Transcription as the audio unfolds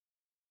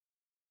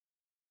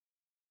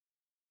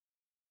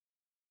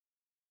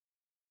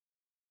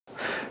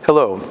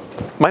Hello,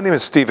 my name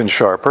is Stephen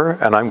Sharper,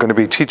 and I'm going to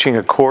be teaching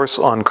a course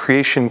on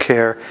creation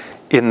care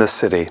in the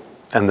city.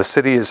 And the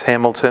city is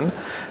Hamilton,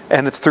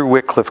 and it's through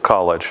Wycliffe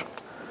College.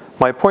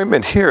 My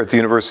appointment here at the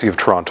University of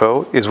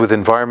Toronto is with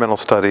environmental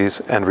studies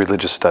and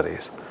religious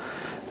studies.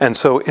 And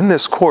so in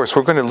this course,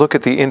 we're going to look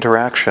at the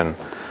interaction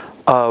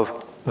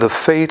of the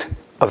fate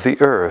of the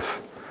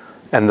earth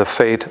and the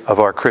fate of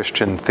our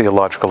Christian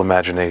theological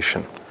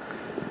imagination.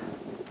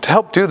 To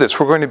help do this,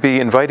 we're going to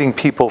be inviting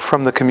people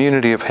from the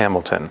community of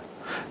Hamilton,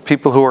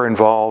 people who are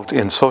involved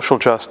in social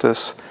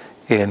justice,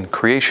 in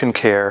creation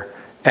care,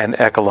 and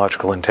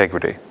ecological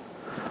integrity.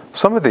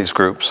 Some of these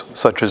groups,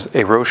 such as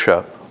A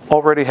Rocha,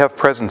 already have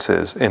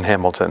presences in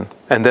Hamilton,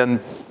 and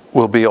then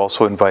will be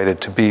also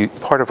invited to be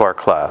part of our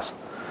class.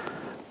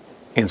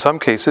 In some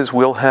cases,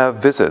 we'll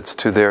have visits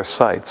to their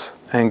sites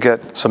and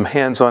get some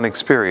hands-on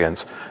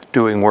experience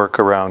doing work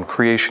around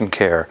creation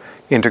care,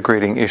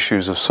 integrating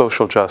issues of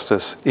social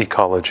justice,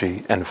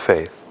 ecology, and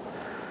faith.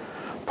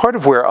 Part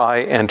of where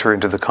I enter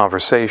into the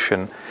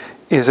conversation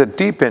is a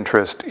deep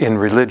interest in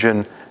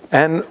religion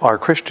and our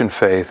Christian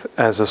faith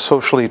as a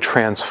socially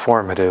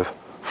transformative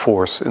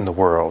force in the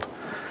world.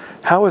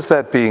 How is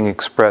that being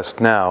expressed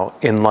now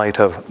in light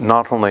of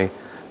not only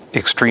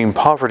extreme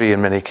poverty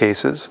in many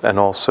cases and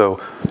also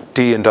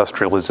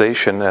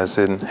deindustrialization, as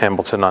in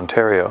Hamilton,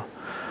 Ontario,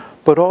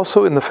 but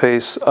also in the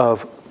face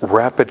of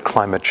rapid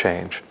climate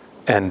change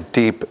and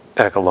deep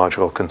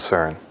ecological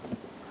concern?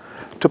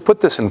 To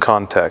put this in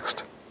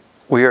context,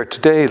 we are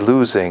today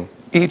losing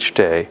each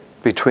day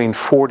between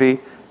 40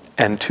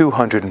 and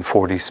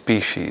 240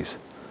 species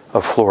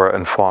of flora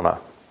and fauna,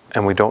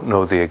 and we don't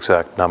know the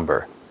exact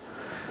number.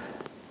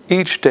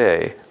 Each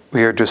day,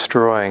 we are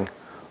destroying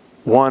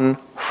 1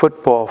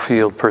 football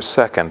field per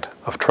second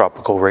of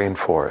tropical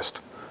rainforest,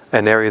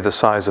 an area the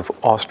size of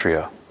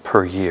Austria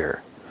per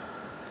year.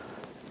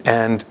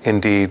 And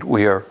indeed,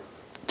 we are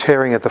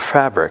tearing at the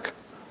fabric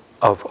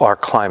of our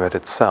climate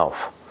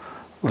itself,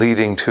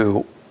 leading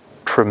to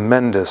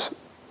tremendous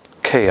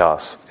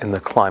chaos in the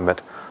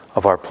climate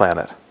of our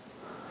planet.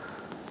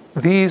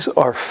 These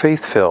are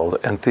faith-filled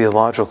and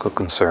theological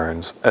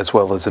concerns, as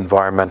well as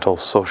environmental,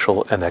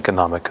 social, and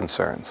economic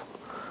concerns.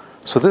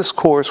 So this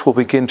course will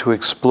begin to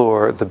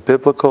explore the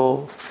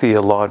biblical,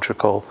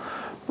 theological,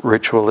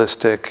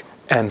 ritualistic,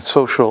 and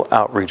social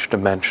outreach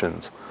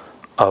dimensions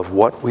of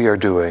what we are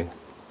doing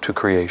to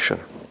creation.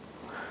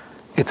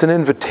 It's an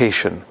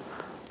invitation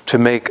to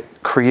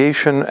make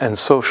creation and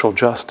social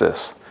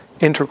justice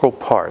integral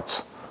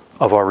parts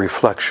of our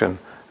reflection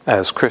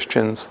as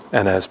Christians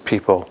and as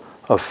people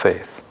of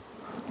faith.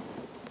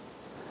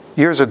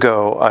 Years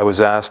ago, I was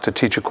asked to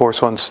teach a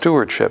course on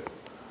stewardship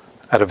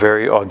at a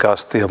very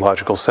august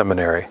theological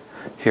seminary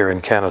here in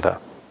Canada.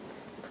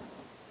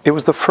 It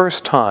was the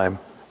first time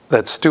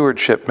that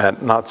stewardship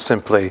meant not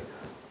simply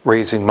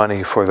raising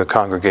money for the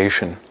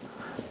congregation,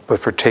 but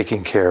for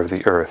taking care of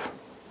the earth.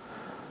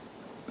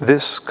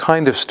 This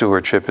kind of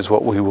stewardship is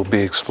what we will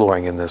be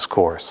exploring in this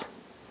course.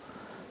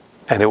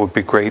 And it would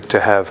be great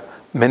to have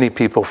many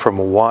people from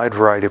a wide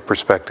variety of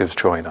perspectives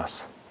join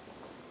us.